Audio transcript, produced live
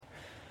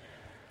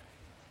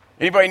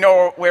Anybody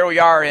know where we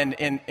are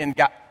in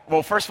God?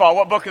 Well, first of all,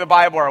 what book of the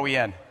Bible are we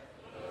in?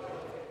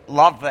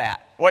 Love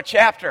that. What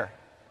chapter?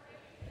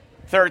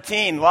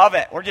 13. Love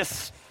it. We're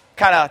just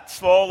kind of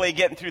slowly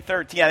getting through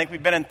 13. I think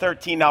we've been in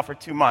 13 now for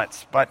 2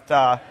 months, but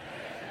we're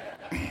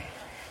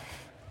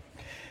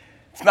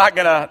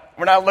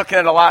not looking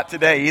at a lot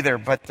today either,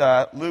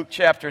 but Luke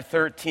chapter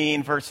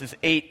 13, verses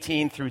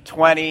 18 through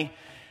 20.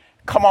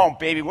 Come on,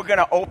 baby. We're going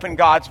to open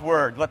God's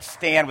Word. Let's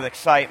stand with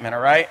excitement,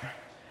 all right?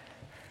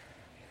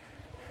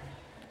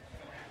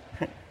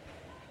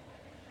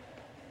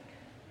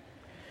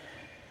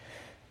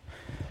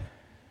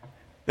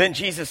 Then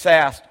Jesus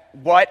asked,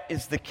 "What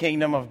is the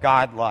kingdom of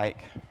God like?"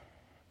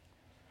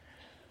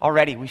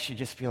 Already we should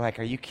just be like,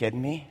 are you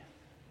kidding me?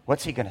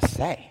 What's he going to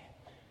say?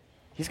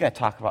 He's going to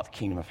talk about the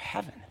kingdom of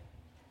heaven.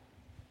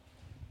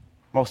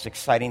 Most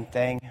exciting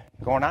thing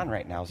going on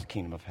right now is the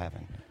kingdom of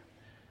heaven.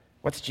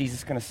 What's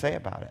Jesus going to say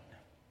about it?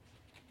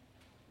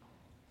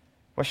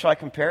 What shall I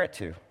compare it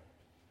to?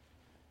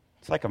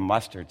 It's like a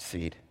mustard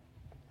seed,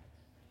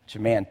 which a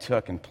man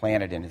took and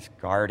planted in his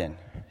garden,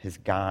 his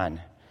garden,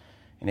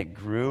 and it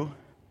grew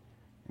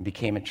and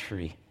became a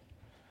tree.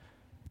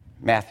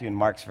 Matthew and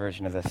Mark's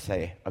version of this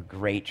say, a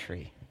great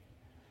tree.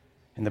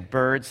 And the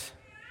birds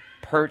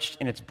perched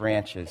in its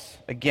branches.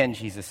 Again,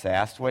 Jesus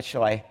asked, what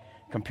shall I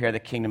compare the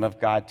kingdom of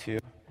God to?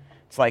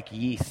 It's like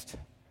yeast,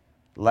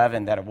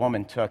 leaven that a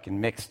woman took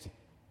and mixed.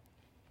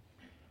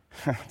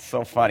 It's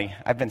so funny.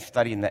 I've been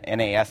studying the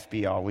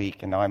NASB all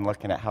week, and now I'm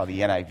looking at how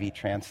the NIV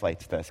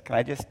translates this. Can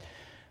I just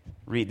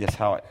read this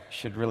how it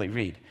should really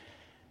read?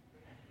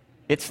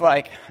 It's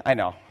like, I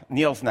know,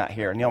 Neil's not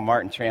here. Neil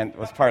Martin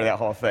was part of that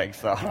whole thing.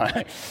 So,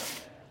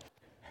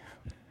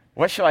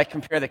 what shall I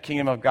compare the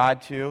kingdom of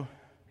God to?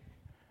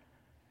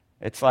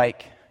 It's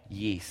like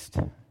yeast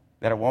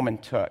that a woman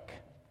took.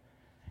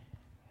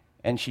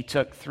 And she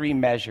took 3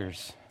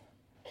 measures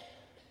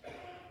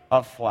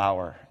of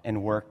flour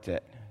and worked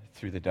it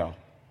through the dough.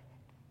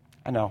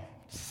 I know,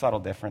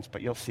 subtle difference,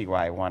 but you'll see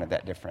why I wanted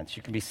that difference.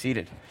 You can be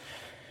seated.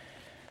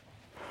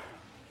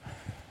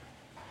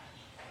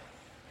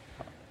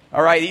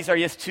 All right, these are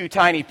just 2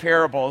 tiny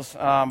parables,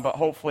 but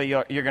hopefully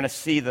you're going to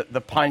see the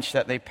punch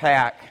that they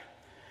pack.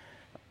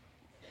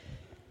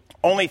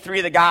 Only 3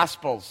 of the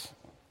Gospels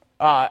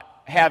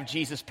have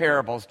Jesus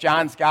parables.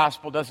 John's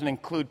Gospel doesn't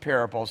include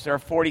parables. There are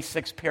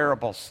 46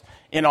 parables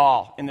in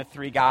all in the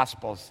 3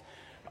 Gospels.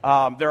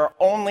 There are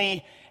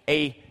only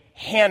a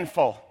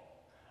handful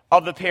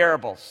of the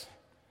parables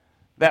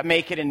that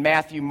make it in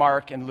Matthew,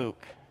 Mark, and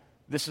Luke.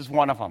 This is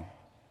one of them,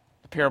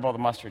 the parable of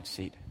the mustard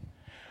seed,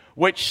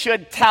 which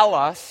should tell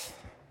us,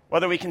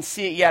 whether we can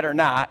see it yet or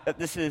not, that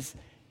this is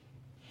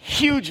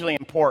hugely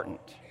important.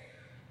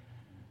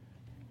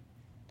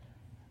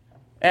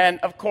 And,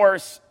 of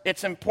course,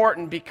 it's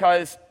important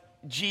because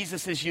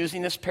Jesus is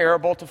using this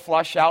parable to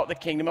flush out the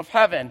kingdom of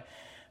heaven.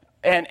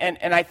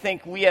 And I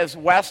think we as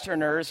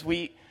Westerners,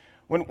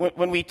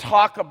 when we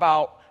talk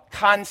about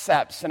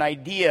concepts and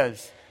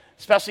ideas,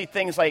 especially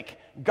things like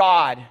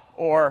God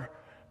or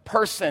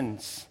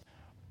persons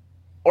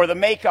or the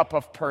makeup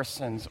of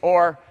persons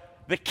or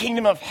the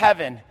kingdom of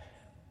heaven,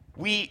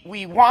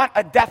 we want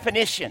a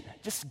definition.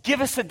 Just give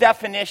us a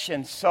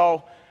definition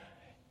so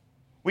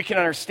we can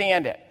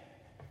understand it.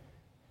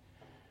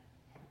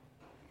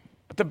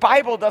 But the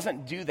Bible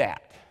doesn't do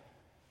that.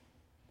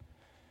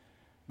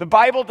 The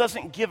Bible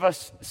doesn't give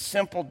us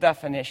simple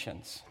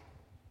definitions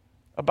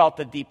about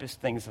the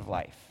deepest things of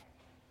life.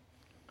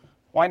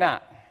 Why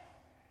not?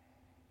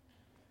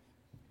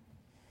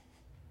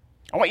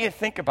 I want you to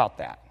think about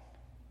that.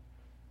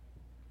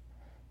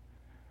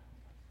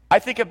 I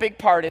think a big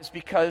part is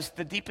because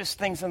the deepest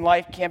things in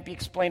life can't be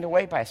explained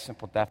away by a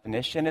simple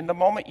definition. And the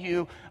moment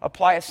you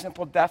apply a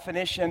simple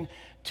definition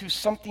to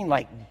something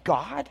like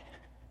God,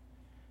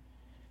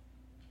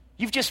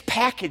 you've just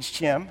packaged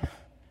him.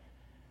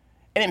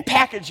 And in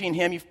packaging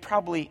him, you've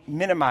probably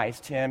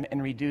minimized him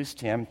and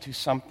reduced him to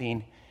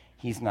something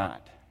he's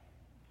not.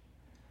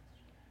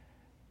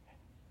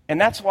 And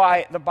that's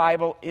why the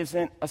Bible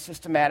isn't a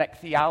systematic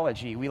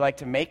theology. We like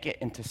to make it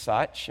into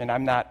such, and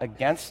I'm not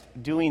against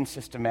doing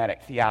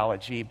systematic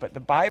theology, but the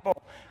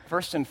Bible,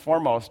 first and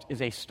foremost,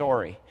 is a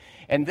story.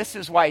 And this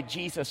is why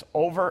Jesus,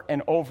 over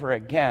and over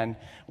again,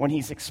 when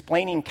he's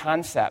explaining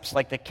concepts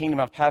like the kingdom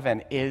of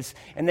heaven is,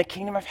 and the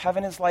kingdom of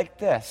heaven is like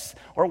this,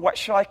 or what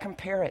shall I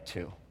compare it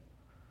to?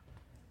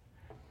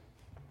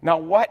 Now,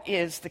 what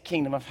is the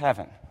kingdom of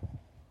heaven?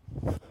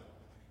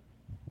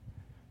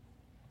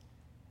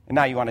 And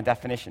now you want a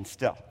definition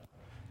still.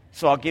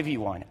 So I'll give you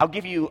one. I'll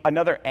give you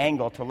another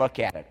angle to look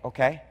at it,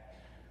 okay?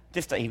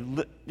 Just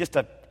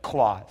a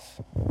clause.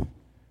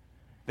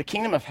 The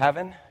kingdom of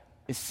heaven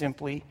is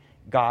simply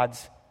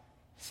God's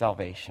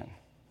salvation.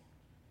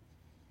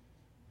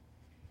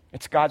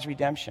 It's God's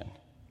redemption.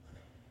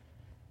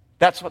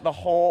 That's what the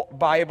whole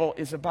Bible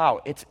is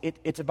about.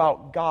 It's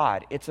about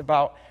God. It's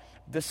about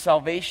the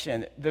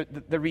salvation,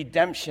 the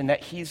redemption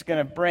that he's going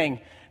to bring,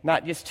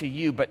 not just to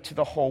you, but to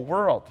the whole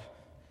world.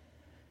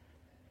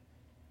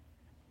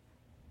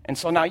 And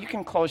so now you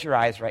can close your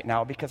eyes right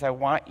now because I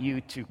want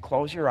you to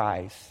close your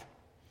eyes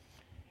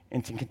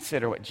and to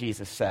consider what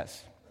Jesus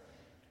says.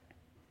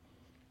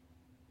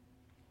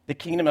 The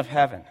kingdom of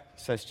heaven,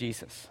 says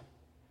Jesus,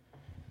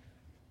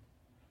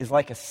 is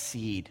like a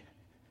seed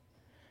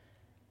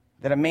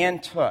that a man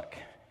took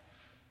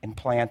and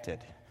planted.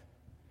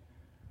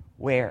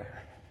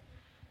 Where?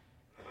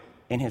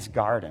 In his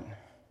garden.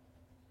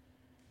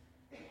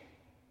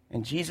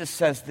 And Jesus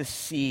says this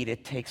seed,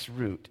 it takes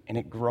root and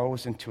it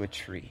grows into a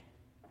tree.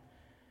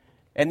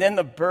 And then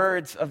the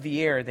birds of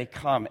the air, they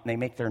come and they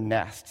make their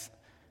nests,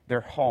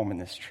 their home in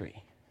this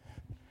tree.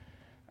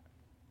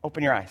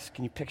 Open your eyes.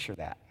 Can you picture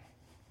that?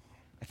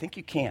 I think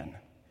you can.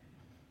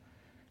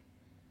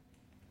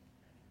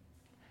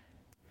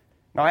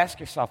 Now ask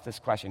yourself this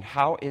question.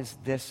 How is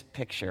this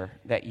picture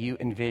that you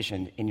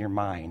envisioned in your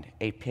mind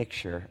a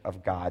picture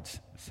of God's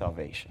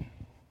salvation?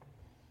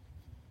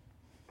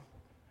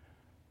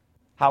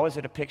 How is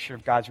it a picture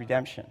of God's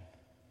redemption?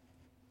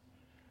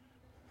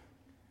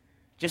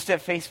 Just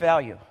at face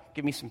value,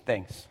 give me some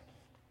things.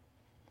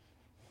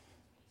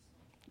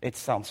 It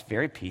sounds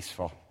very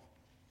peaceful.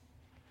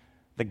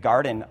 The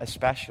garden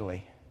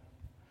especially.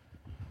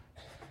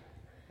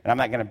 And I'm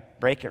not going to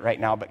break it right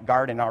now, but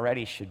garden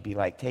already should be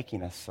like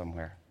taking us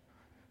somewhere.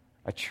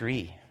 A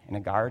tree in a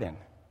garden.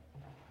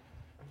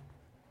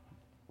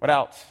 What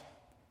else?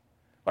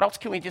 What else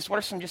can we what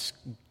are some just,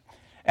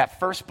 at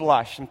first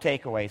blush, some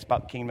takeaways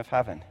about the kingdom of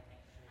heaven?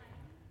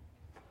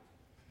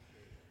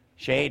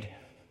 Shade.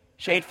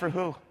 Shade for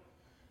who?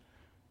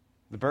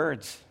 The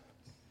birds.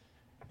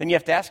 Then you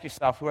have to ask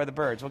yourself, who are the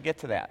birds? We'll get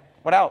to that.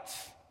 What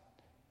else?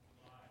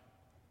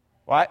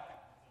 What?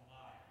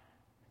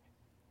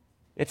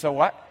 It's a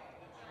what?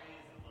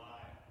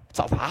 It's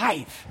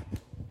alive.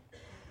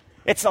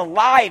 It's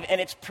alive, and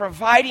it's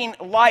providing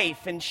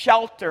life and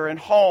shelter and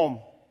home.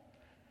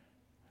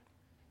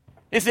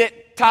 Is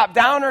it top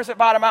down or is it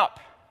bottom up?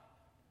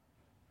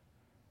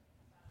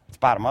 It's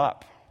bottom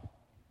up.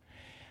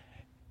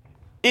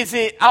 Is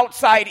it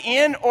outside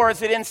in or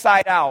is it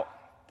inside out?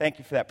 Thank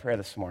you for that prayer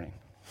this morning.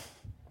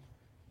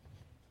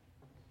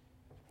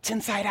 It's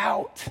inside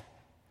out.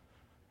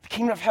 The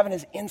kingdom of heaven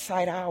is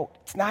inside out.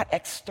 It's not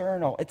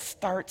external. It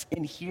starts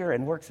in here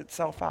and works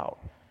itself out.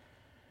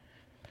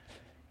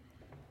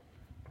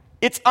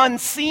 It's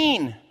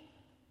unseen.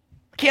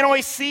 Can't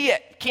always see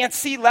it. Can't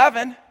see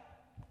leaven.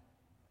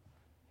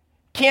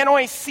 Can't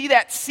always see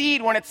that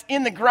seed when it's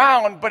in the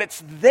ground, but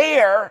it's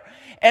there,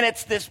 and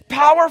it's this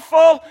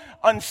powerful,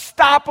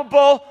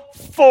 unstoppable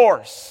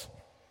force.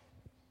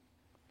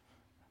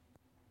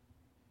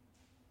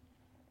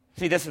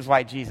 See, this is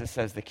why Jesus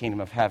says the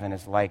kingdom of heaven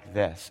is like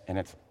this, and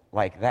it's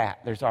like that.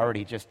 There's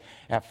already just,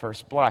 at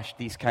first blush,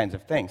 these kinds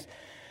of things.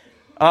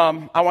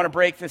 I want to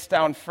break this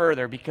down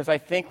further because I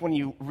think when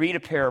you read a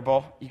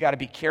parable, you got to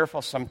be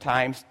careful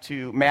sometimes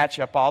to match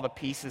up all the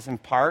pieces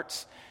and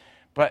parts.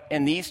 But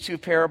in these two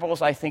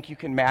parables, I think you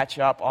can match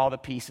up all the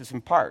pieces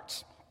and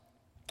parts.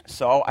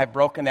 So I've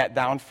broken that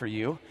down for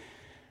you.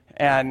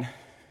 And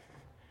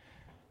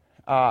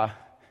I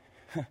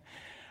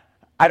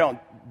don't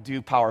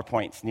do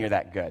PowerPoints near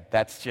that good.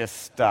 That's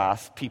just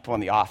people in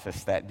the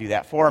office that do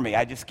that for me.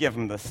 I just give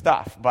them the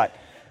stuff. But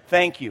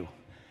thank you.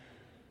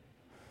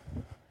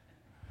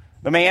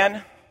 The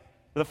man,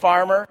 the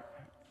farmer,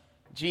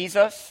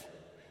 Jesus,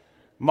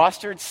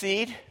 mustard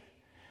seed,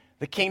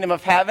 the kingdom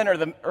of heaven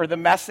or the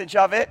message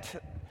of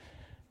it,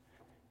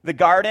 the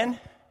garden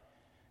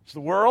is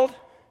the world,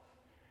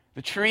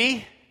 the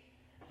tree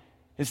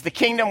is the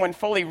kingdom when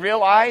fully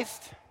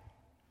realized,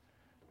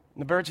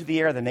 and the birds of the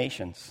air are the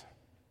nations.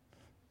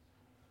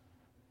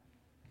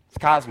 It's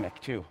cosmic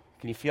too.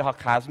 Can you feel how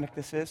cosmic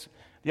this is?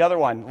 The other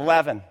one,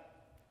 leaven.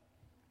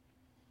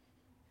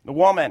 The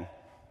woman,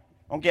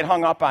 don't get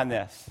hung up on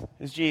this,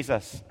 is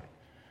Jesus.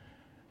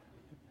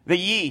 The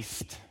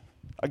yeast,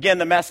 again,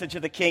 the message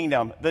of the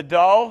kingdom. The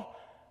dough,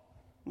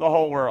 the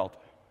whole world.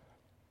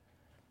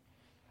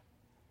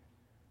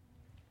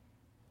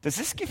 Does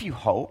this give you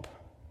hope?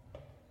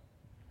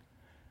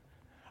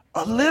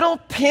 A little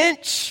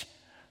pinch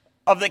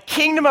of the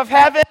kingdom of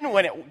heaven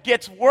when it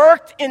gets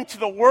worked into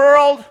the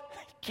world. You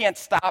can't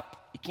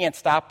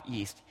stop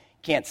yeast.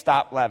 You can't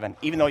stop leaven.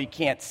 Even though you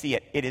can't see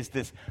it, it is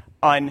this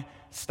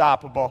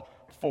unstoppable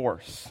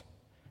force.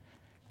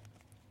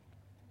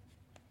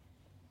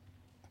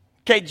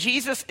 Okay,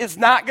 Jesus is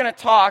not going to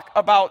talk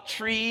about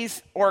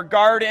trees or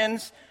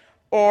gardens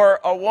or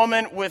a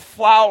woman with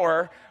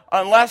flour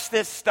unless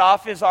this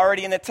stuff is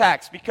already in the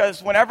text.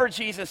 Because whenever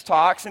Jesus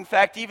talks, in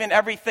fact, even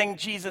everything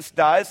Jesus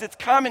does, it's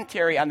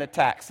commentary on the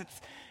text.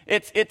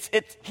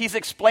 He's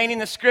explaining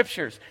the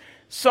scriptures.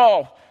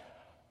 So,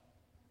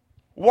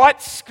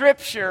 what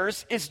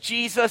scriptures is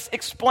Jesus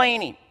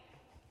explaining?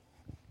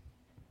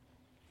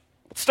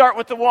 Let's start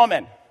with the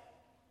woman.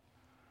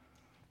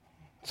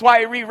 That's why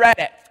I reread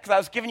it, because I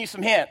was giving you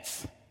some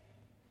hints.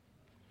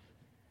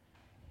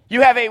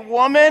 You have a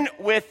woman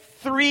with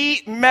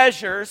 3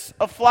 measures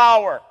of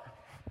flour.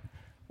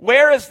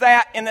 Where is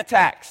that in the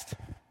text?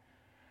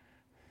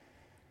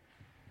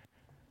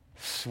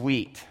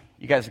 Sweet.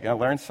 You guys are going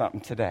to learn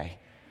something today.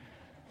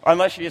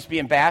 Unless you're just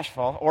being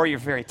bashful or you're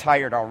very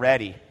tired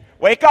already.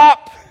 Wake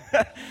up!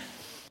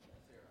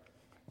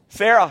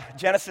 Sarah,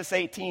 Genesis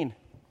 18.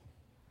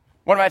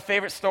 One of my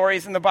favorite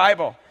stories in the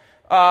Bible.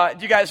 Do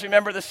you guys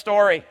remember the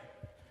story?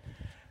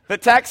 The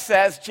text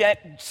says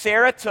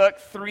Sarah took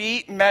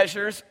 3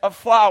 measures of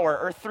flour,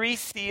 or 3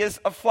 seahs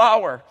of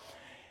flour.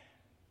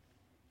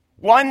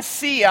 1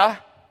 seah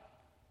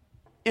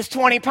is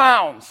 20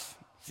 pounds.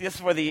 See, this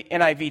is where the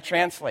NIV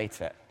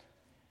translates it.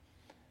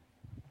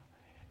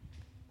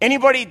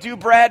 Anybody do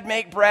bread,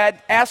 make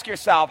bread? Ask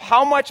yourself,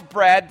 how much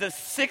bread does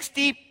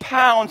 60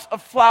 pounds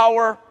of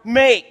flour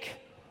make?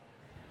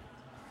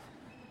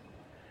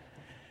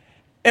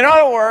 In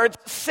other words,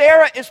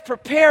 Sarah is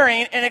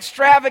preparing an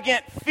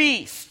extravagant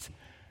feast.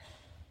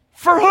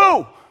 For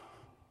who?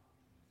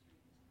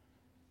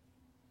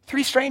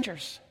 3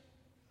 strangers.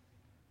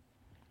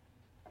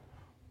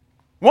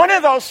 One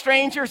of those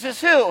strangers is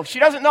who? She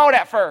doesn't know it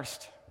at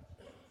first.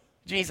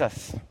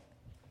 Jesus.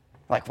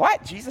 Like,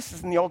 what? Jesus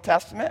is in the Old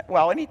Testament?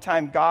 Well,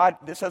 anytime God,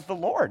 this says the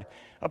Lord,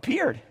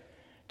 appeared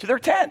to their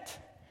tent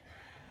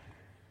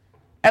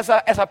as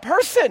a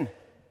person.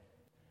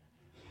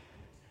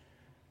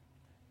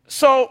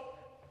 So,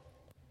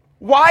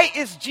 why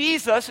is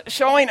Jesus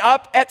showing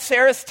up at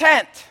Sarah's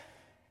tent?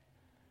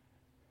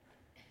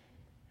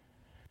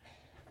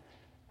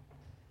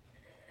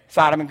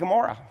 Sodom and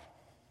Gomorrah.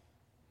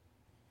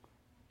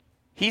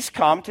 He's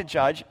come to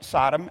judge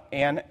Sodom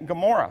and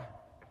Gomorrah.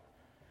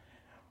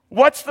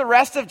 What's the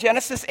rest of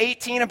Genesis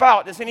 18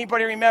 about? Does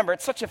anybody remember?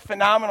 It's such a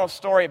phenomenal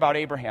story about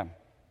Abraham.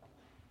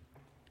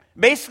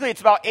 Basically,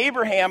 it's about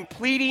Abraham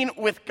pleading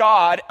with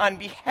God on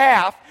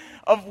behalf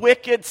of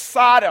wicked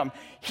Sodom.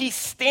 He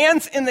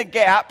stands in the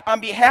gap on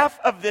behalf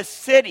of this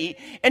city,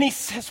 and he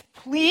says,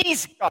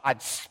 please,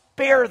 God,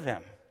 spare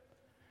them.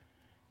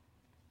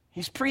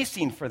 He's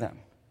preaching for them.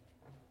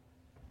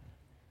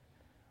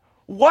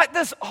 What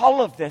does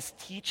all of this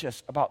teach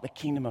us about the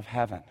kingdom of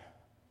heaven?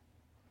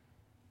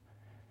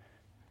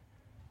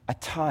 A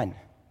ton.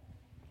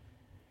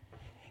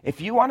 If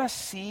you want to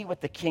see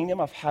what the kingdom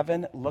of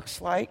heaven looks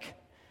like,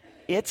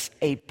 it's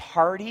a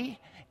party,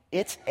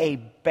 it's a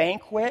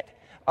banquet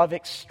of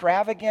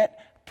extravagant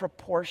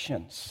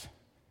proportions.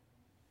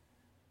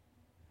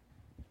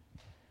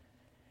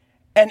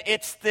 And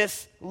it's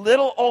this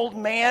little old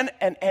man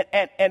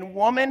and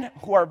woman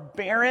who are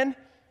barren.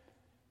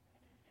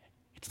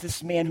 It's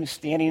this man who's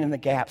standing in the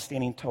gap,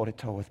 standing toe to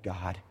toe with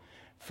God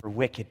for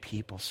wicked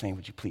people, saying,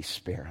 would you please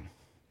spare him?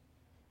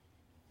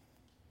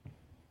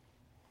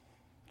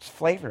 It's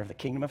flavor of the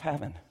kingdom of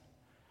heaven.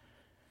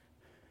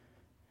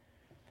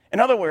 In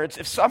other words,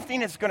 if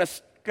something is going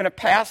to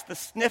pass the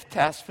sniff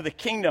test for the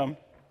kingdom,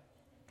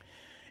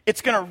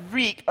 it's going to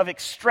reek of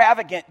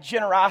extravagant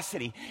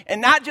generosity.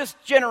 And not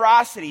just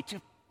generosity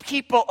to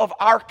people of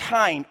our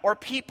kind or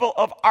people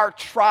of our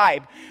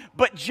tribe,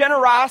 but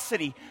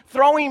generosity,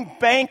 throwing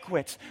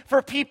banquets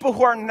for people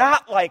who are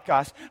not like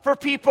us, for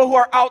people who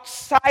are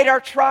outside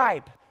our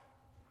tribe.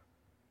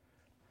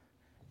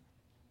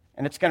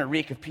 And it's going to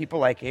reek of people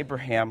like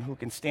Abraham who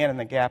can stand in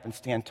the gap and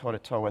stand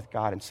toe-to-toe with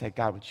God and say,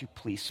 God, would you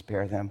please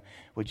spare them?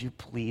 Would you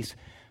please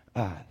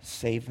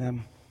save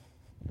them?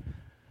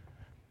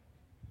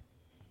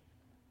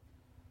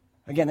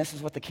 Again, this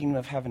is what the kingdom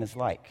of heaven is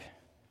like.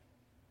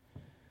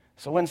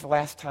 So when's the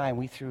last time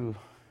we threw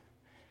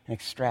an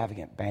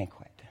extravagant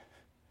banquet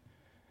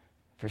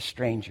for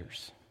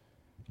strangers?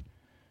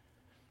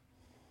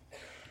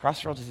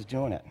 Crossroads is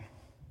doing it.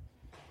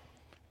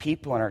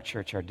 People in our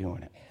church are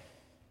doing it.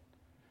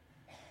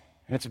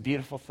 And it's a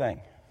beautiful thing.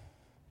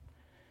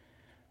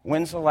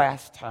 When's the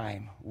last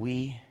time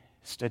we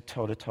stood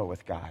toe-to-toe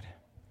with God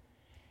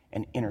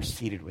and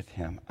interceded with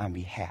him on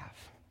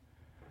behalf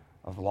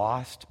of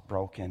lost,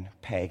 broken,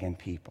 pagan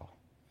people?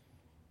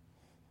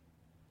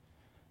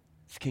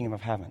 It's the kingdom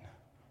of heaven.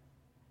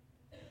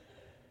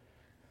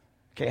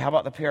 Okay, how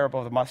about the parable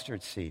of the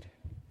mustard seed?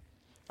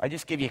 I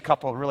just give you a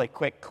couple of really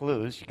quick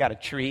clues. You got a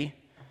tree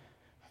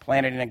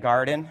planted in a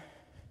garden.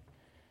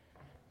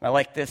 I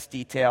like this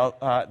detail.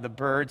 The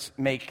birds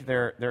make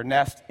their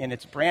nest in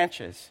its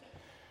branches.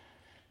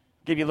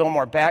 Give you a little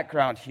more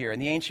background here. In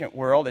the ancient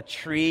world, a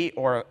tree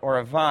or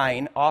a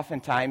vine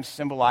oftentimes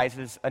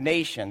symbolizes a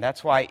nation.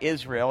 That's why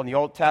Israel in the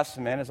Old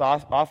Testament is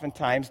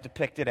oftentimes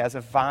depicted as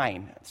a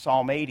vine.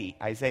 Psalm 80,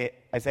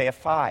 Isaiah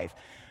 5.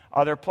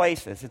 Other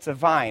places, it's a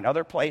vine.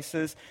 Other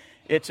places,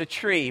 it's a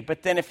tree.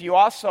 But then if you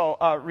also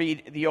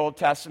read the Old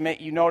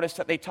Testament, you notice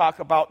that they talk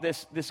about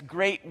this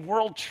great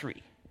world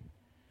tree.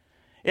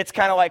 It's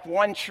kind of like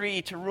one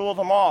tree to rule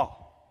them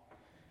all.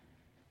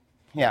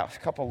 Yeah, a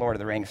couple Lord of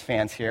the Rings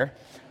fans here.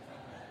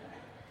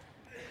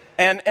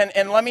 And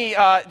let me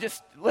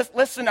just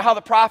listen to how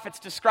the prophets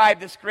describe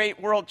this great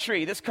world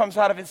tree. This comes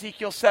out of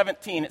Ezekiel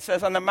 17. It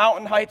says, on the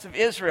mountain heights of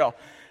Israel,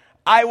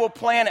 I will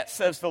plant it,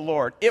 says the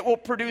Lord. It will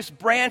produce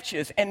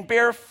branches and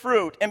bear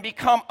fruit and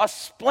become a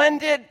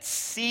splendid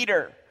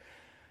cedar.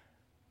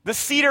 The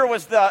cedar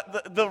was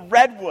the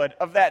redwood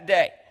of that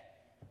day.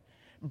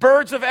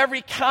 Birds of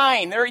every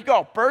kind, there you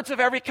go. Birds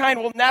of every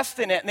kind will nest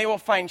in it, and they will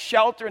find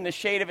shelter in the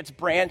shade of its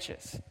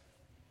branches.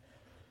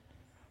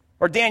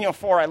 Or Daniel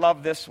 4, I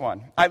love this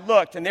one. I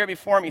looked, and there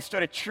before me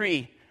stood a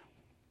tree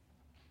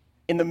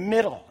in the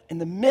middle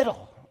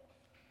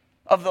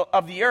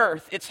of the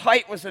earth. Its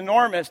height was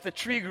enormous. The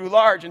tree grew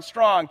large and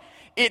strong.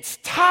 Its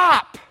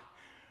top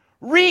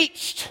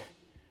reached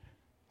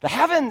the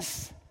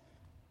heavens,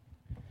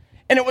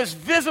 and it was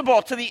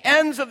visible to the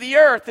ends of the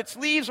earth. Its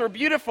leaves were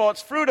beautiful,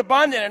 its fruit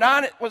abundant, and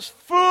on it was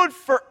food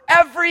for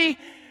every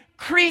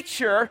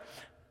creature,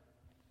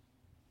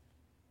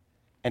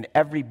 and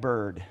every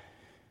bird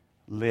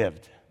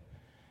lived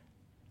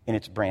in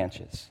its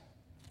branches.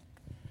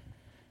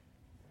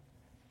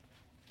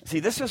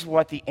 See, this is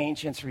what the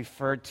ancients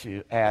referred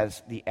to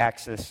as the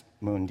axis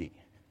mundi.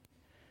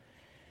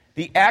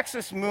 The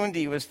axis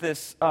mundi was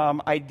this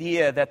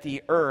idea that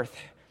the earth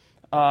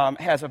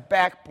has a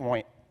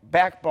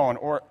backbone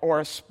or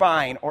a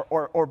spine,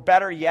 or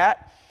better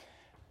yet,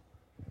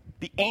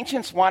 the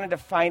ancients wanted to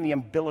find the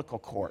umbilical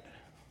cord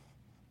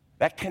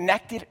that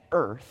connected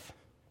earth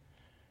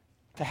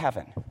to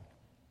heaven.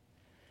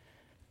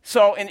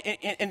 So in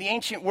the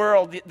ancient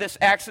world, this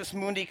axis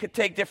mundi could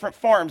take different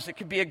forms. It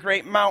could be a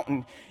great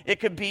mountain. It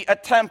could be a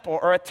temple,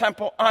 or a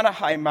temple on a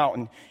high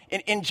mountain.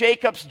 In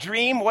Jacob's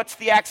dream, what's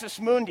the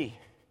axis mundi?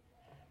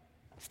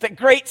 It's the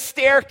great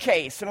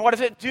staircase. And what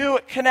does it do?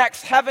 It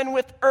connects heaven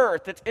with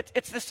earth.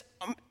 It's this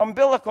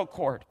umbilical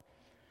cord.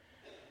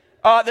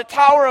 The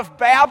Tower of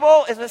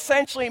Babel is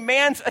essentially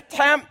man's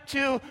attempt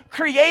to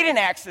create an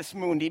axis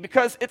mundi,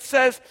 because it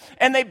says,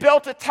 and they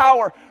built a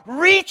tower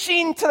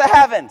reaching to the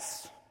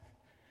heavens.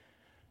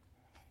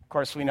 Of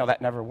course, we know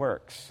that never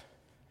works.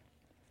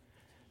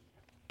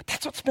 But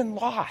that's what's been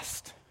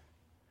lost.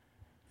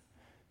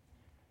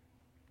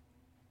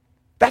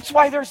 That's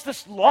why there's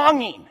this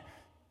longing.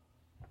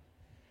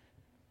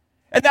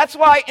 And that's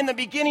why in the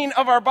beginning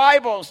of our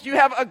Bibles, you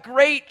have a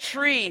great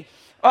tree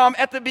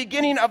at the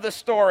beginning of the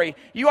story.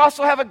 You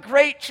also have a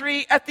great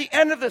tree at the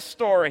end of the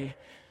story.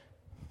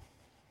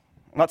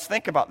 Let's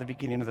think about the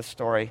beginning of the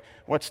story.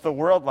 What's the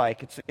world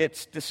like?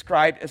 It's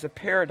described as a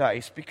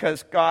paradise,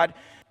 because God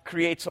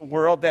creates a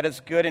world that is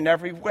good in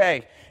every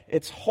way.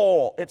 It's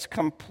whole. It's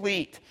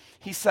complete.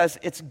 He says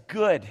it's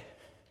good.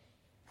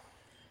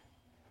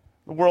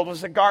 The world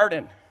was a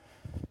garden.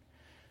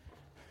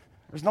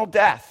 There's no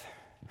death,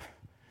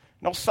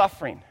 no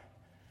suffering,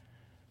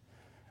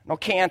 no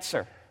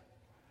cancer,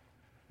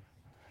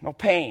 no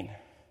pain,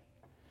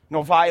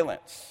 no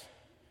violence.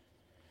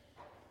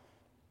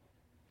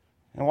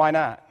 And why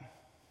not?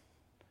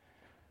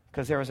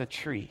 Because there was a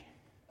tree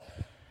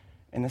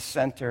in the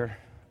center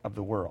of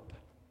the world,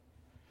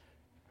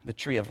 the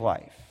tree of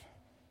life.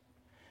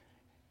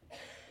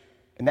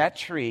 And that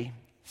tree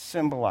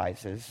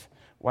symbolizes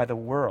why the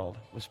world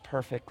was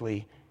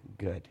perfectly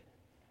good.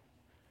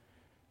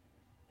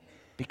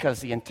 Because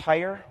the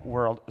entire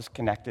world was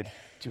connected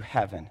to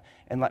heaven.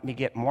 And let me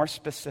get more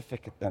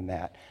specific than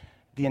that.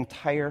 The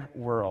entire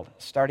world,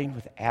 starting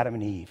with Adam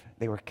and Eve,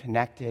 they were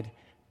connected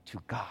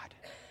to God.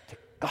 To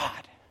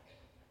God.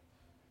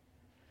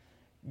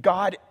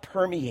 God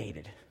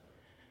permeated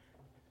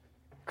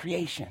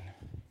creation.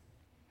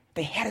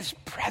 They had his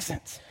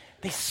presence.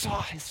 They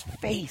saw his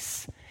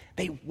face.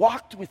 They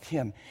walked with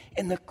him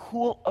in the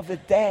cool of the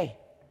day.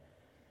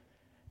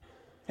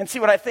 And see,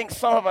 what I think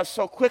some of us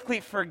so quickly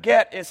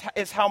forget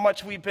is how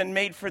much we've been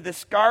made for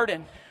this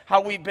garden,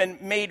 how we've been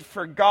made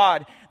for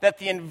God, that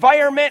the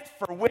environment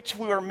for which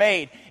we were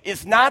made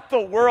is not the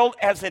world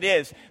as it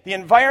is. The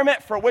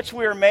environment for which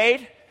we were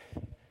made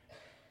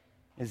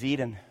is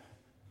Eden.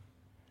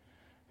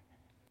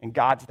 And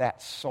God's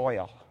that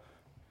soil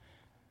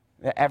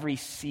that every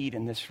seed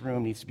in this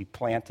room needs to be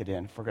planted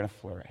in if we're going to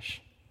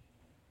flourish.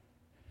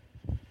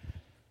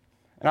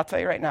 And I'll tell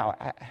you right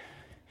now,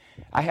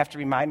 I have to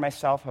remind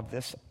myself of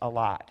this a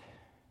lot.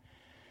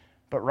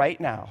 But right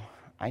now,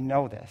 I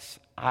know this.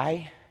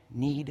 I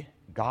need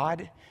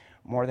God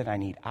more than I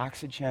need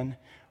oxygen,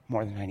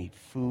 more than I need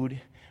food,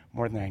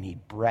 more than I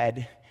need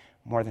bread,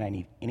 more than I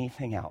need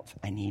anything else.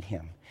 I need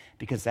him.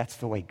 Because that's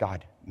the way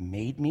God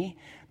made me.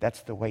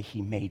 That's the way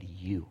he made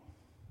you.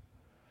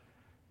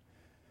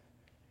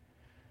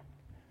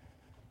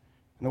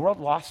 And the world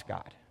lost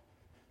God.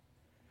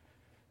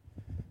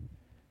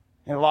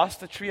 And it lost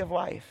the tree of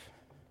life.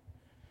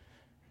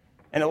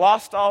 And it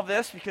lost all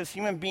this because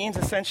human beings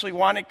essentially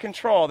wanted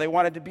control. They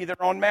wanted to be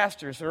their own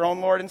masters, their own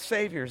Lord and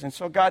Saviors. And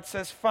so God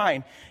says,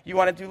 fine, you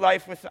want to do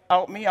life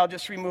without me? I'll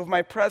just remove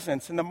my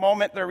presence. And the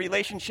moment their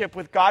relationship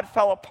with God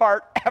fell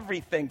apart,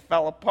 everything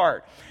fell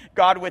apart.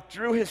 God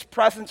withdrew his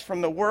presence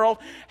from the world.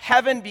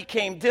 Heaven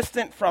became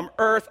distant from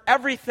earth.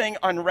 Everything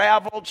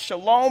unraveled.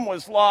 Shalom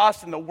was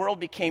lost, and the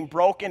world became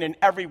broken in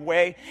every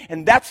way.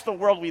 And that's the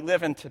world we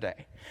live in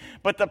today.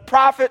 But the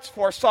prophets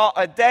foresaw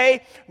a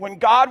day when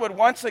God would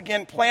once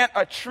again plant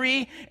a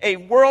tree, a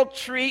world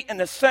tree in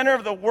the center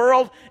of the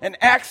world, an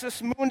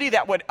axis mundi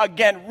that would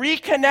again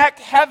reconnect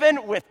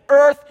heaven with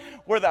earth,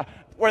 where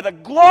the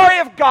glory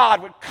of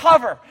God would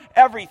cover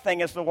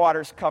everything as the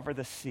waters cover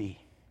the sea.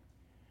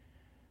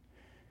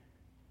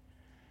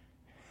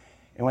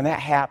 And when that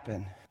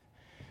happened,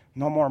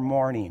 no more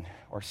mourning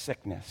or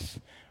sickness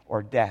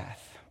or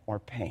death or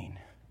pain.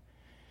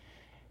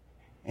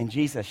 And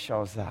Jesus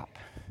shows up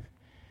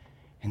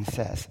and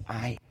says,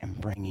 I am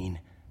bringing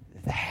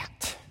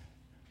that.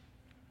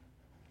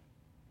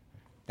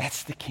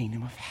 That's the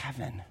kingdom of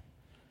heaven.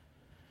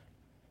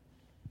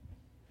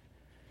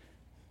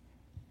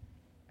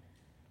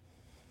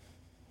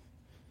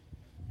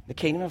 The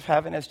kingdom of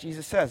heaven, as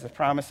Jesus says, the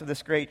promise of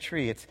this great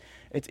tree,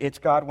 it's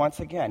God once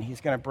again. He's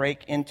going to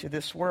break into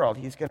this world.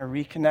 He's going to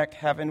reconnect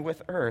heaven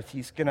with earth.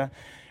 He's going to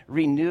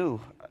renew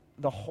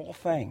the whole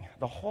thing,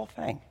 the whole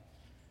thing.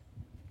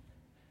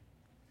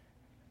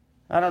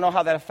 I don't know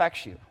how that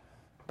affects you,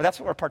 but that's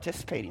what we're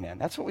participating in.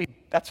 That's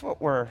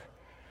what we're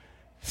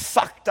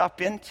sucked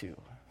up into.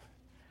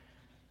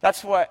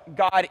 That's what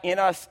God in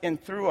us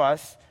and through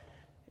us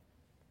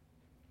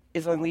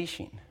is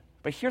unleashing.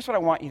 But here's what I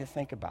want you to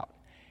think about.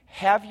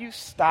 Have you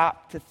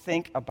stopped to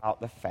think about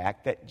the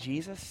fact that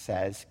Jesus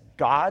says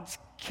God's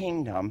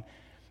kingdom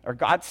or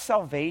God's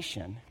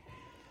salvation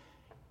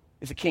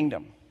is a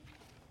kingdom?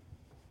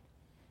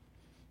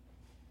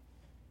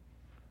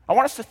 I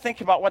want us to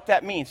think about what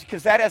that means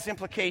because that has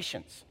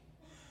implications.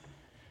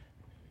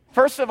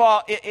 First of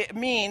all, it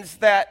means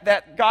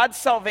that God's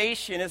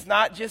salvation is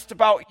not just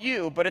about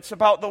you, but it's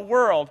about the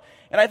world.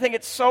 And I think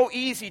it's so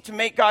easy to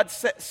make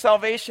God's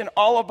salvation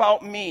all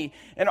about me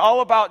and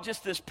all about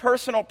just this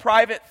personal,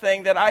 private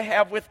thing that I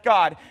have with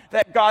God,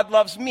 that God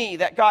loves me,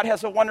 that God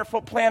has a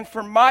wonderful plan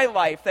for my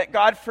life, that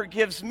God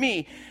forgives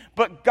me.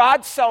 But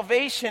God's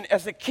salvation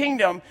as a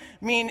kingdom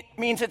means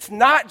it's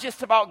not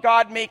just about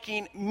God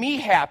making me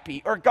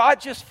happy or God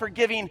just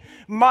forgiving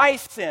my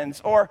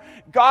sins or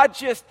God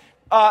just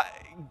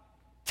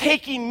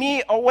taking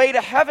me away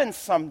to heaven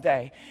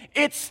someday.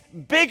 It's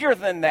bigger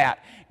than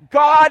that.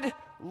 God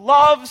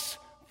loves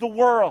the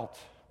world.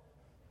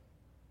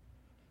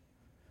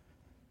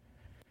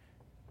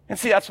 And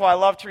see, that's why I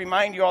love to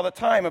remind you all the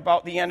time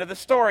about the end of the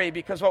story,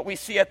 because what we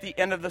see at the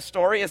end of the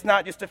story is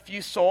not just a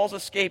few souls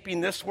escaping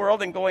this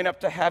world and going up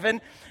to heaven.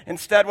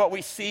 Instead, what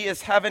we see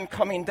is heaven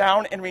coming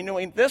down and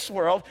renewing this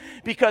world,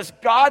 because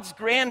God's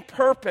grand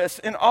purpose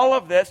in all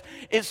of this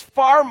is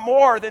far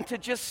more than to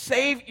just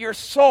save your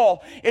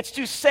soul. It's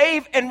to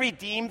save and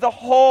redeem the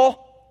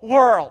whole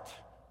world.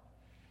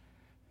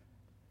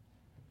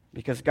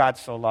 Because God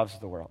so loves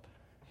the world.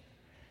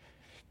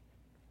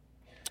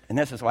 And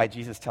this is why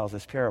Jesus tells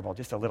this parable,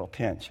 just a little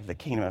pinch of the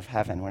kingdom of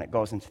heaven when it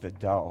goes into the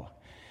dough.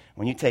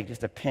 When you take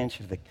just a pinch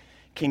of the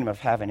kingdom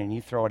of heaven and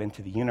you throw it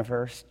into the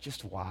universe,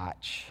 just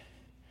watch.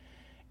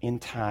 In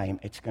time,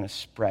 it's going to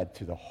spread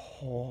through the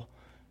whole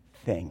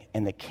thing.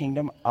 And the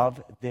kingdom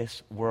of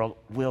this world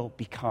will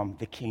become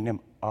the kingdom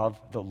of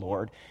the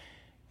Lord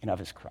and of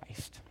his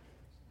Christ.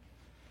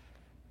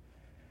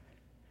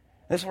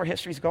 This is where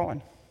history's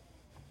going.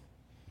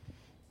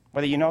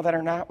 Whether you know that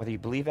or not, whether you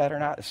believe that or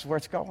not, this is where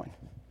it's going.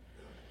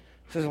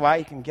 This is why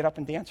you can get up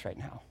and dance right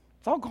now.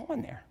 It's all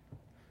going there.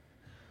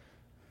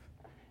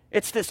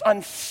 It's this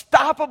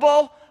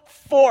unstoppable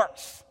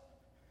force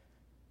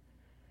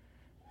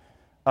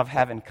of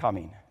heaven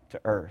coming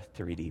to earth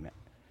to redeem it.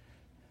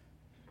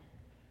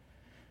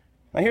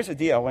 Now here's the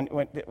deal.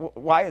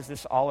 Why is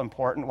this all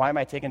important? Why am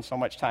I taking so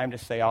much time to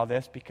say all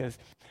this? Because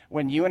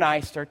when you and I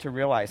start to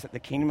realize that the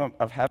kingdom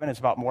of heaven is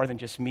about more than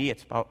just me,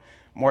 it's about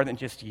more than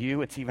just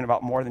you, it's even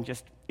about more than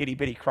just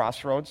itty-bitty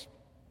Crossroads,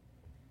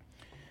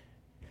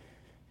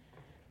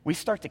 we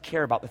start to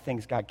care about the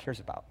things God cares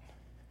about.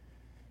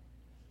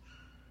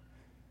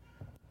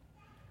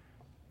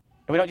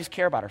 And we don't just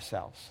care about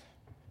ourselves.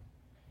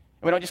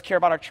 And we don't just care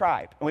about our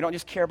tribe. And we don't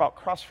just care about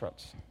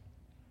Crossroads.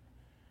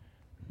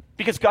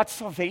 Because God's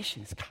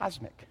salvation is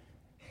cosmic.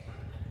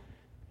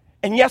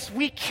 And yes,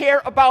 we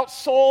care about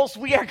souls.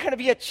 We are going to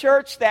be a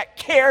church that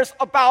cares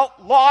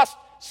about lost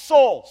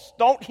souls.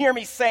 Don't hear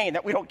me saying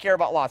that we don't care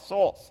about lost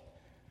souls.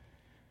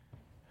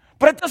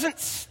 But it doesn't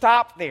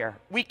stop there.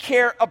 We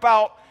care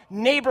about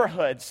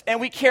neighborhoods,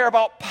 and we care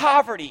about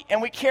poverty, and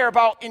we care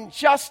about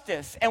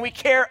injustice, and we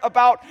care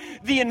about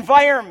the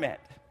environment.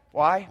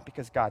 Why?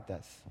 Because God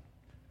does.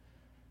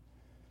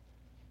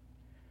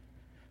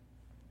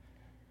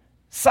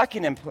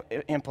 Second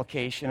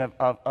implication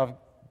of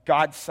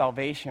God's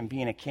salvation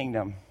being a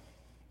kingdom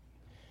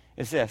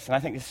is this, and I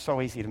think this is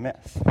so easy to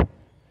miss. A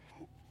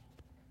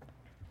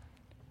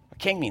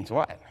king means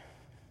what?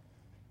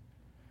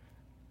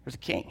 There's a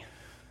king.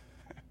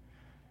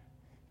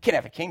 You can't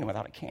have a kingdom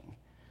without a king.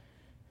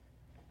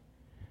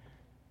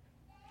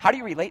 How do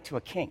you relate to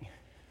a king?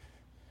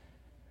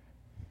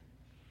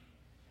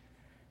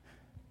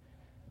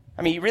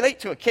 I mean, you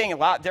relate to a king a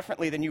lot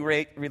differently than you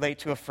relate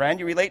to a friend.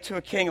 You relate to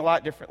a king a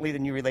lot differently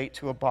than you relate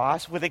to a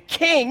boss. With a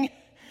king,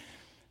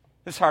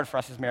 this is hard for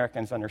us as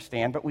Americans to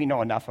understand, but we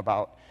know enough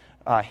about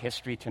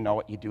history to know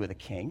what you do with a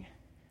king.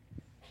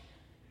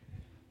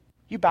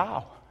 You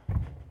bow.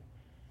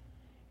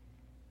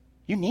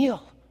 You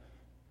kneel.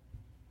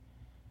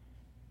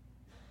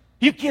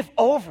 You give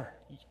over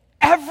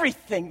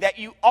everything that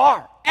you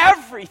are,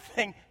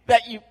 everything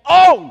that you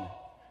own.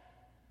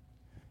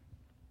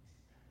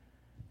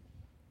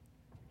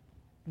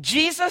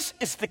 Jesus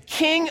is the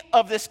king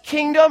of this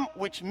kingdom,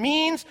 which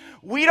means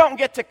we don't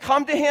get to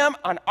come to him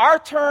on our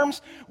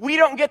terms. We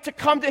don't get to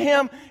come to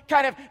him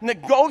kind of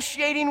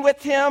negotiating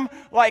with him,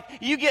 like,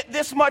 you get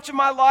this much of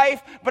my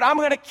life, but I'm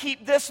going to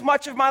keep this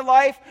much of my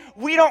life.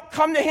 We don't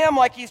come to him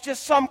like he's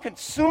just some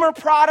consumer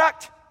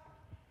product.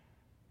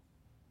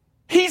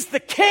 He's the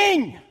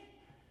king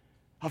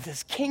of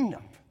this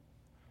kingdom.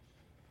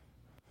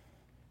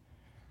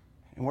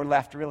 And we're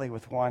left really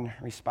with one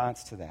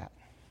response to that.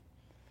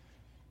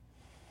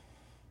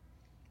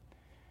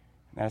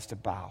 And that is to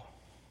bow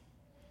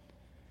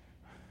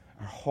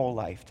our whole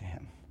life to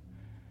him.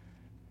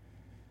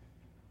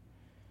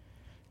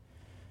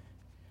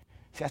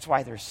 See, that's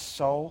why there's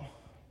so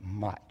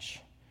much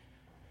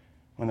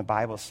when the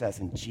Bible says,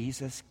 and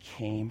Jesus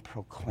came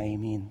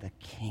proclaiming the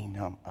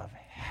kingdom of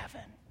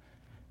heaven.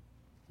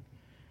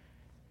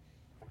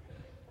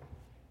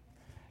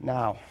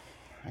 Now,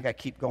 I got to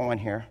keep going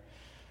here.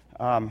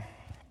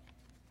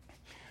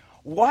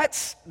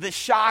 What's the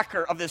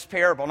shocker of this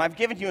parable? And I've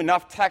given you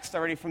enough text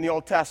already from the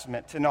Old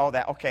Testament to know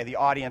that, okay, the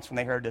audience, when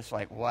they heard this,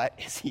 like, what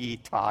is he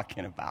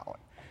talking about?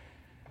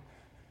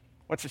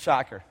 What's the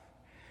shocker?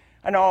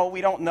 I know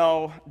we don't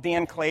know.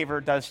 Dan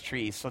Claver does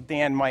trees, so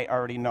Dan might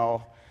already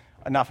know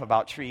enough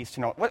about trees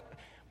to know.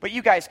 But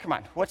you guys, come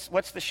on.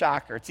 What's the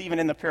shocker? It's even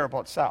in the parable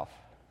itself.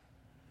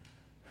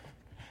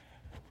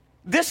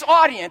 This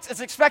audience is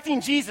expecting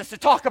Jesus to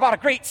talk about a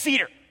great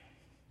cedar.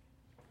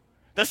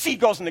 The seed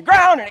goes in the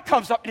ground, and it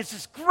comes up, and it's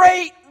this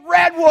great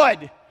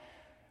redwood.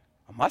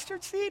 A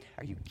mustard seed?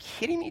 Are you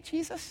kidding me,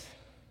 Jesus?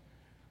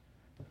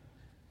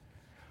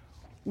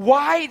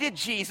 Why did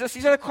Jesus,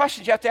 these are the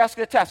questions you have to ask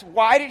at the test,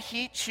 why did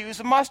he choose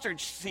a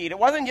mustard seed? It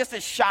wasn't just to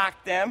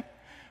shock them,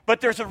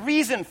 but there's a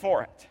reason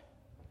for it.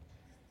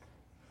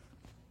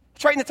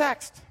 It's right in the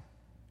text.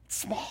 It's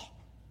small.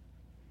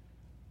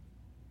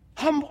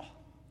 Humble.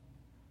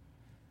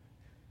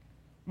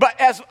 But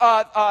as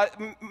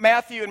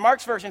Matthew and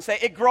Mark's version say,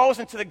 it grows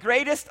into the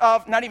greatest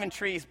of, not even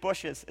trees,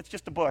 bushes. It's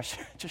just a bush.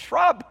 It's a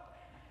shrub.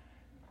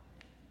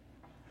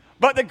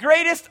 But the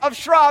greatest of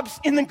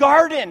shrubs in the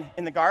garden.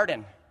 In the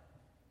garden.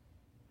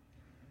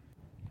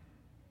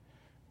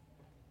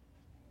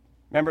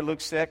 Remember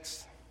Luke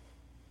 6?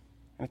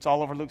 And it's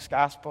all over Luke's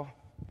gospel.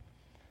 Do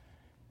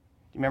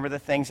you remember the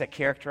things that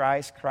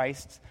characterize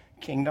Christ's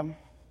kingdom?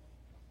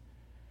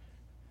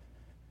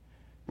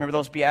 Remember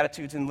those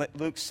Beatitudes in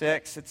Luke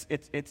 6?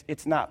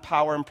 It's not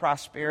power and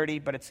prosperity,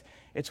 but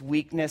it's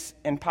weakness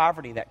and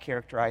poverty that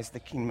characterize the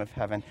kingdom of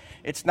heaven.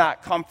 It's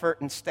not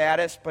comfort and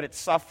status, but it's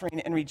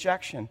suffering and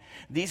rejection.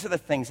 These are the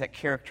things that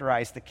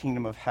characterize the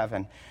kingdom of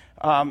heaven.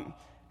 They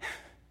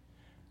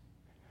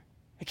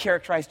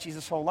characterize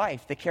Jesus' whole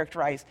life. They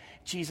characterize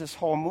Jesus'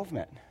 whole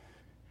movement.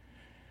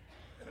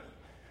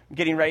 I'm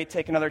getting ready to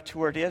take another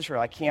tour to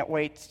Israel. I can't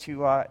wait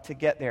to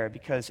get there,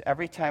 because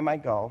every time I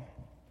go,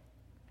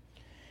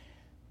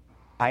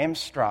 I am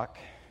struck,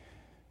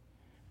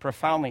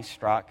 profoundly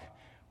struck,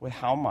 with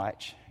how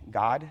much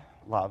God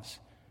loves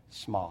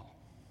small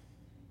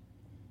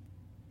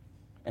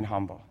and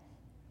humble.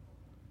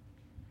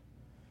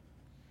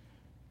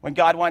 When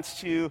God wants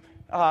to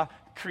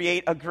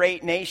create a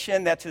great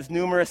nation that's as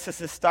numerous as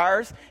the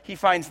stars, he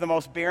finds the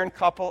most barren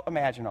couple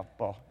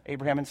imaginable,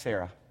 Abraham and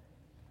Sarah.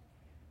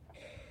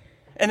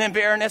 And then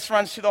barrenness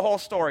runs through the whole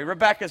story.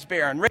 Rebecca's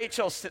barren,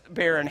 Rachel's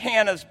barren,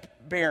 Hannah's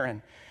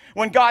barren.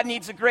 When God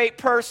needs a great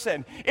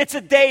person, it's a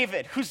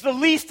David, who's the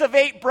least of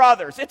 8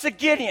 brothers. It's a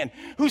Gideon,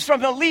 who's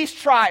from the least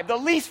tribe, the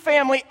least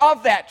family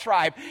of that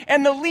tribe,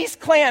 and the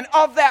least clan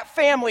of that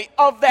family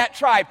of that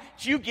tribe.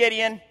 It's you,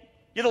 Gideon.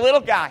 You're the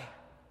little guy.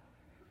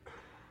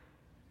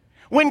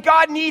 When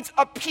God needs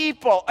a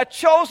people, a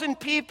chosen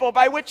people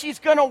by which he's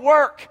going to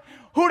work,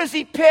 who does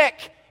he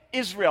pick?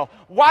 Israel.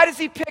 Why does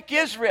he pick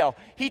Israel?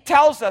 He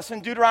tells us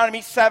in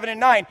Deuteronomy 7 and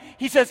 9.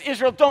 He says,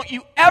 Israel, don't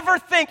you ever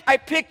think I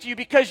picked you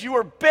because you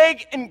were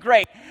big and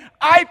great.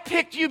 I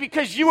picked you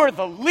because you are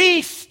the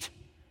least,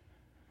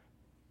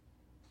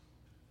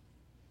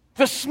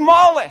 the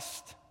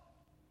smallest.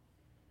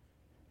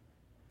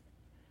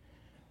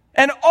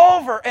 And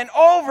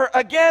over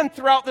again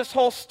throughout this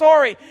whole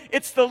story,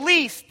 it's the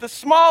least, the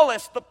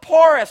smallest, the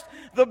poorest,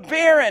 the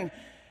barren.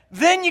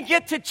 Then you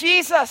get to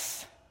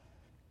Jesus,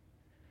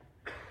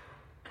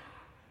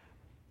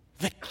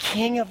 the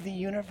King of the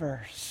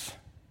universe.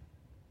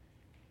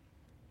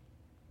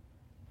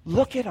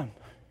 Look at him.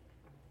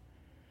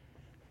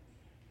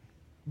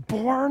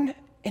 Born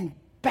in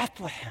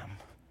Bethlehem,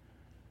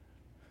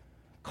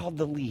 called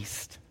the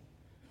least.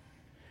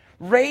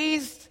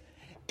 Raised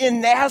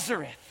in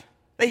Nazareth.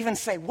 They even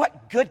say,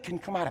 what good can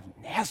come out of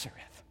Nazareth?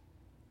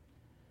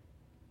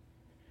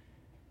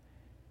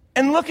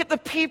 And look at the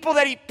people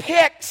that he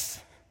picks.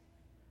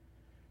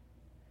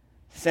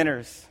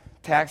 Sinners,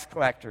 tax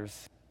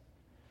collectors,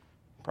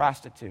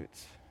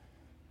 prostitutes.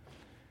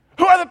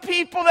 Who are the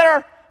people that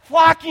are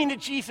flocking to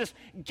Jesus,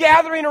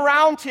 gathering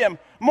around him,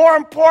 more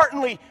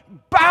importantly,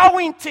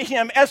 bowing to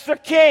him as their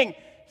king?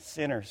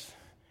 Sinners,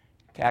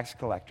 tax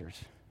collectors,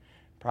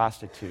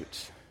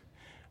 prostitutes,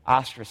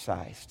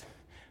 ostracized,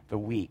 the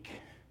weak,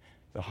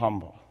 the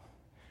humble.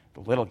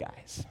 the little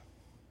guys.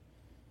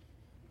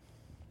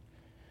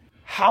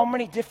 How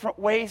many different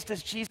ways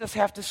does Jesus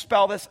have to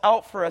spell this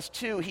out for us,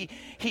 too?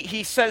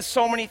 He says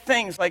so many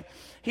things, like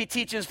he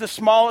teaches the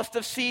smallest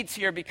of seeds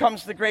here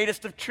becomes the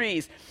greatest of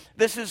trees.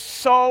 This is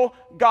so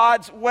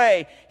God's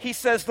way. He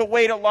says the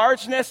way to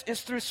largeness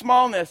is through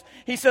smallness.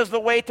 He says the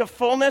way to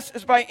fullness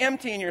is by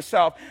emptying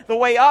yourself. The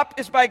way up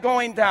is by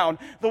going down.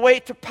 The way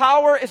to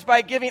power is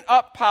by giving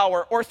up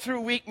power or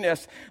through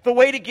weakness. The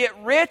way to get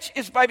rich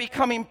is by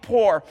becoming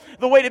poor.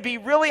 The way to be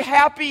really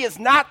happy is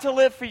not to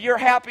live for your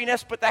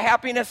happiness, but the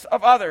happiness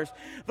of others.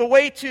 The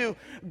way to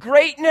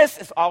greatness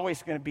is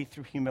always going to be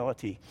through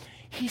humility.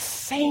 He's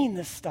saying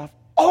this stuff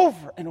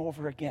over and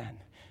over again.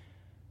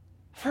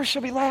 First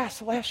shall be last,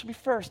 the last shall be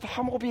first. The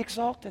humble will be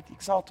exalted, the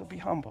exalted will be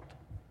humbled.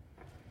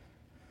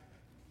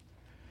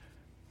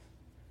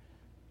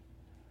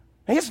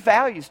 And his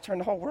values turn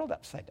the whole world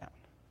upside down.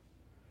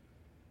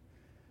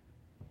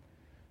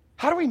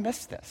 How do we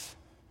miss this?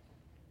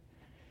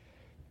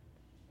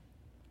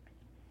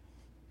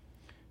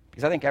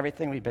 Because I think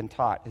everything we've been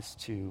taught is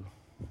to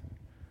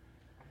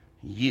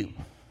you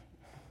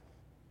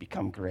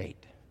become great.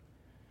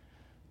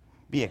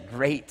 Be a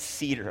great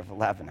cedar of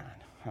Lebanon.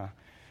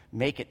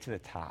 Make it to the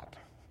top.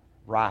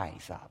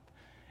 Rise up.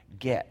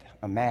 Get,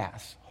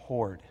 amass,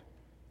 hoard.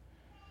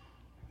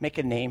 Make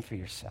a name for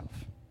yourself.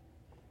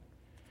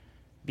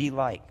 Be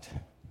liked.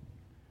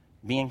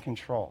 Be in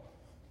control.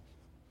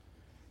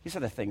 These are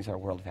the things our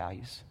world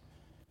values.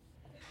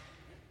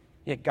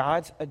 Yet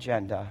God's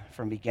agenda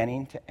from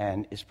beginning to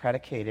end is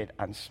predicated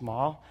on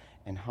small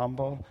and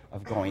humble,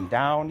 of going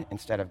down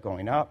instead of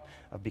going up,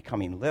 of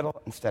becoming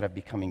little instead of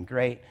becoming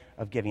great,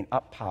 of giving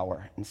up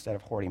power instead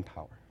of hoarding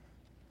power.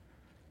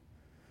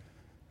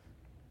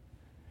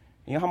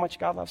 You know how much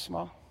God loves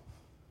small?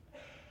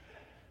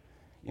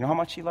 You know how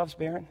much he loves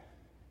barren?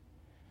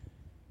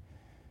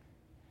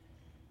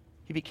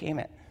 He became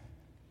it.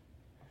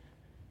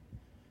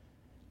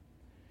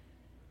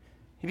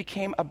 He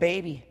became a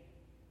baby.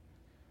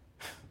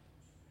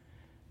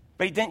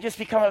 But he didn't just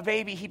become a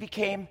baby, he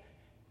became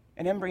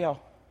an embryo.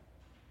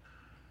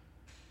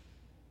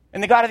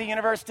 And the God of the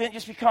universe didn't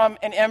just become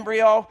an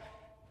embryo,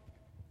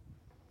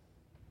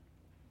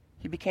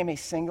 he became a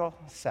single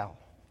cell.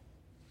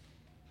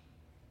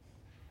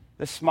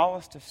 The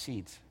smallest of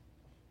seeds.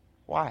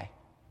 Why?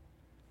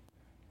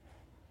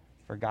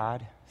 For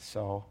God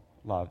so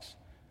loves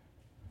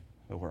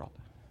the world,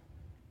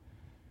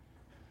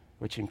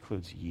 which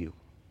includes you.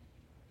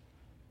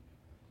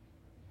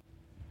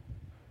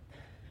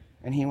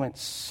 And he went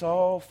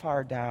so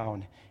far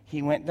down.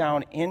 He went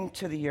down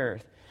into the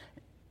earth.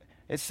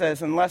 It says,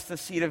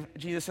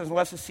 Jesus says,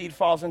 unless the seed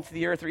falls into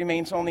the earth, it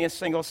remains only a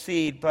single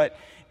seed. But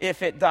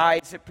if it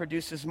dies, it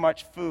produces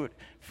much fruit.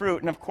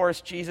 And of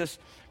course, Jesus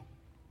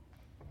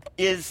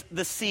is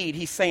the seed.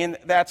 He's saying,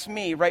 that's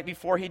me. Right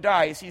before he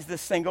dies, he's the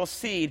single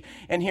seed.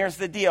 And here's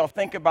the deal.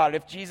 Think about it.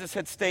 If Jesus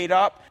had stayed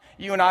up,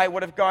 you and I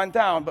would have gone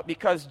down. But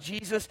because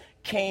Jesus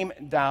came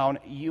down,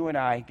 you and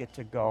I get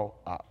to go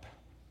up.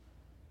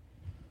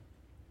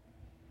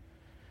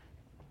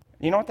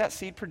 You know what that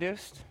seed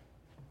produced? Do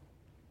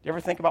you ever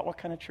think about what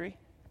kind of tree?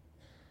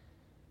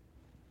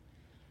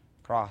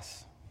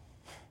 Cross.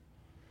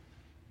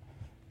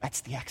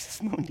 That's the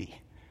axis mundi.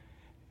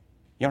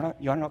 You want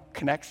to know what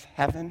connects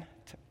heaven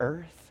to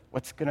earth?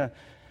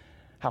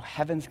 How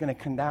heaven's going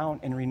to come down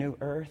and renew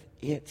earth?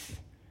 It's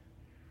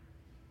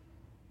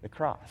the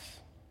cross.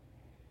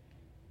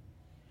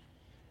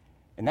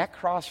 And that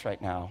cross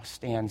right now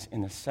stands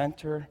in the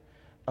center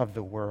of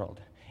the world.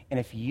 And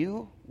if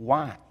you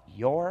want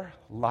your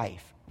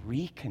life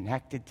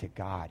reconnected to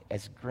God,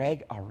 as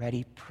Greg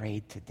already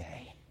prayed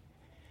today,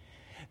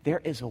 there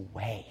is a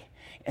way.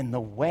 And the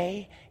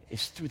way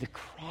is through the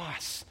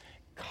cross.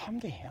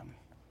 Come to him.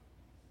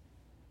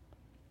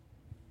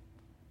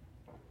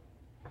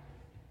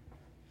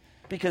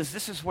 Because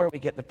this is where we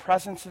get the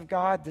presence of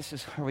God. This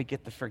is where we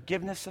get the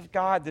forgiveness of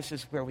God. This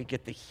is where we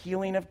get the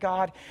healing of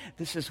God.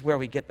 This is where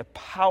we get the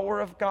power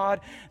of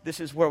God. This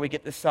is where we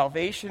get the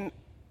salvation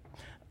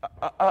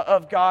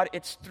of God.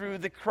 It's through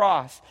the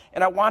cross.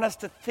 And I want us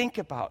to think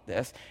about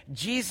this.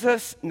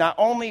 Jesus not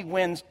only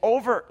wins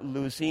over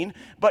losing,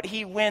 but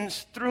he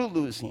wins through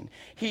losing.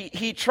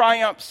 He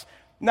triumphs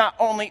not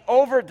only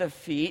over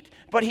defeat,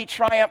 but he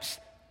triumphs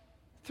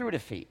through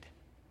defeat.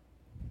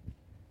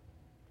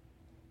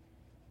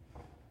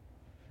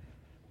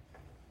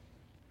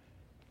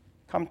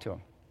 Come to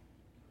him.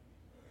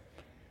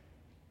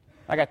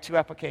 I got two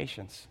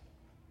applications.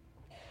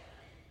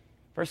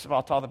 First of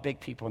all, to all the big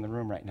people in the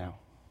room right now.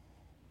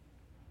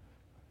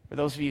 For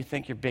those of you who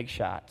think you're big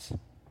shots. In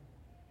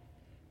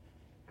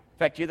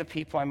fact, you're the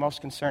people I'm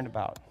most concerned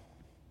about.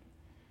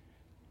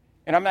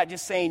 And I'm not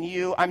just saying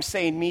you, I'm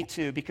saying me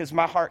too, because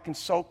my heart can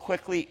so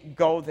quickly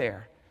go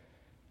there.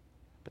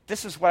 But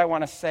this is what I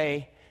want to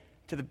say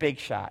to the big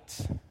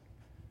shots,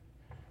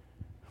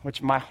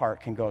 which my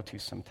heart can go to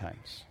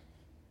sometimes.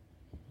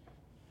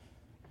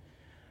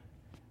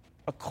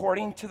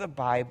 According to the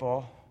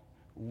Bible,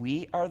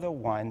 we are the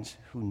ones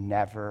who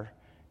never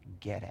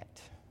get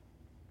it.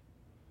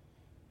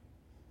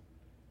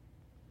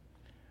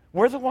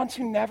 We're the ones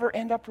who never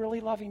end up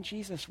really loving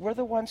Jesus. We're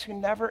the ones who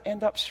never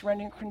end up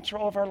surrendering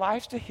control of our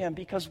lives to him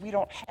because we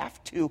don't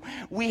have to.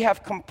 We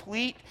have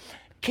complete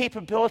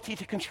capability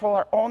to control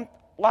our own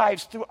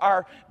lives through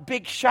our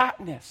big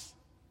shotness.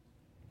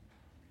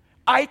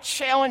 I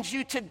challenge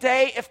you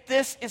today, if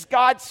this is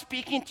God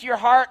speaking to your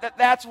heart,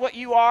 that's what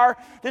you are.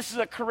 This is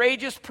a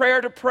courageous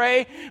prayer to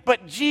pray.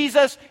 But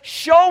Jesus,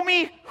 show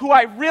me who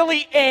I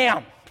really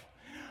am.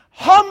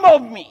 Humble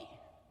me.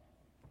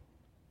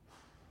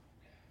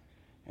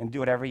 And do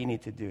whatever you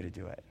need to do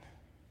it.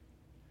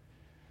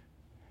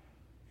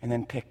 And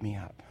then pick me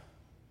up.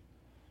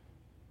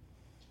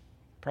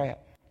 Pray it.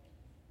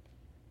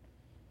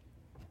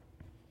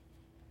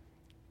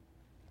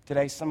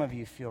 Today, some of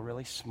you feel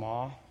really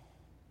small.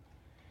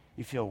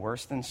 You feel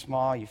worse than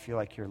small. You feel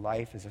like your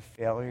life is a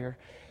failure.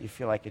 You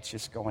feel like it's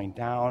just going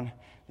down.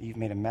 You've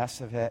made a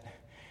mess of it.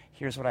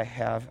 Here's what I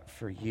have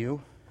for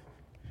you,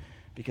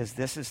 because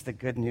this is the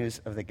good news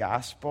of the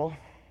gospel.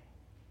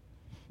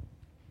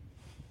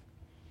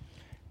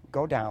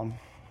 Go down,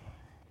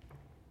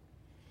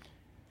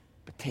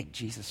 but take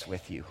Jesus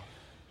with you,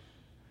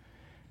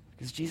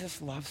 because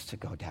Jesus loves to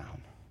go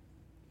down.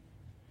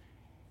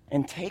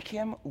 And take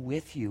him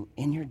with you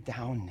in your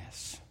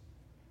downness.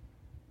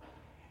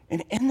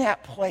 And in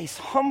that place,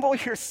 humble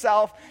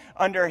yourself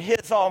under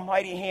his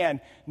almighty hand,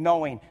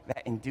 knowing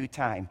that in due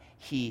time,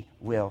 he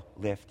will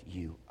lift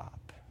you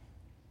up.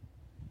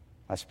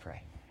 Let's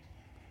pray.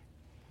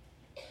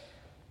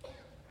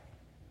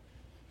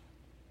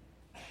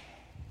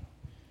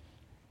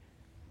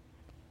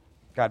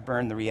 God,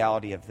 burn the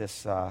reality of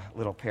this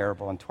little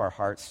parable into our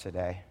hearts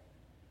today.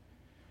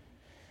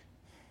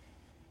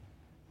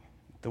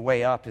 The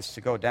way up is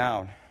to go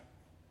down.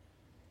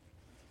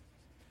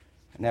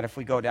 And that if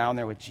we go down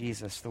there with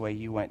Jesus the way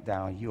you went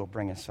down, you will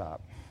bring us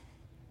up.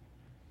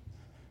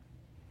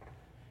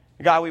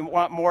 God, we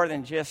want more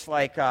than just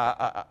like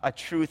a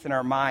truth in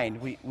our mind.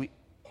 We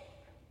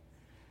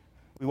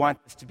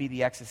want this to be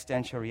the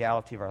existential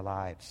reality of our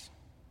lives.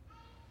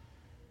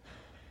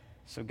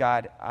 So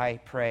God, I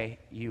pray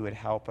you would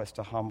help us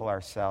to humble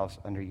ourselves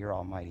under your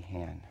almighty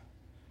hand,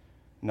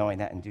 knowing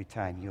that in due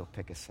time you'll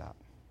pick us up.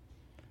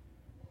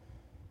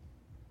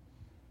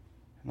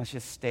 Let's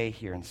just stay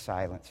here in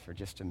silence for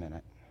just a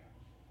minute.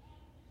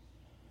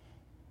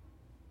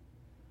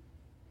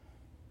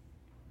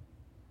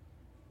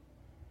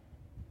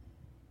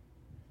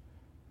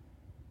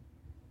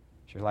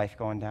 Is your life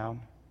going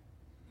down?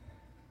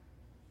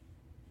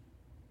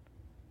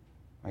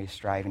 Are you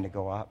striving to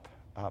go up,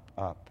 up,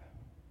 up?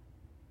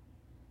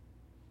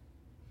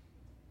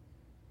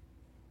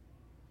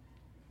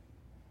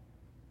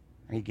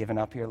 Are you giving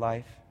up your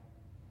life?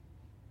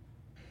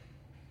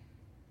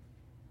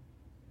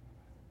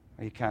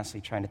 Are you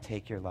constantly trying to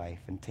take your life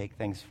and take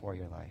things for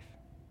your life?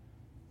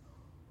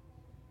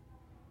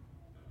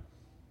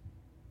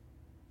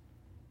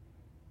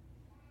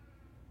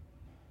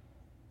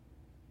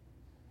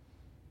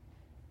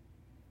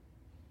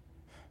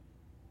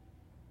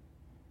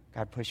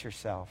 God, push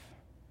yourself,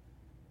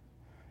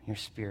 your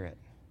spirit,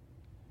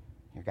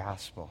 your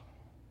gospel,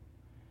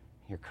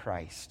 your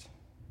Christ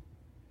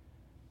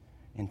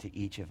into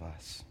each of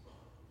us.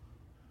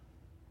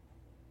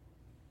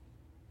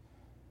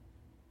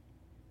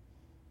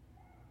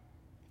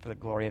 For the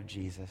glory of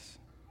Jesus.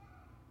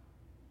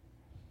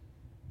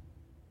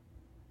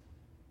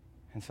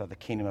 And so the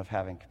kingdom of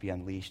heaven could be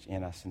unleashed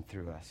in us and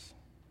through us.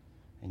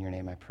 In your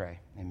name I pray.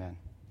 Amen.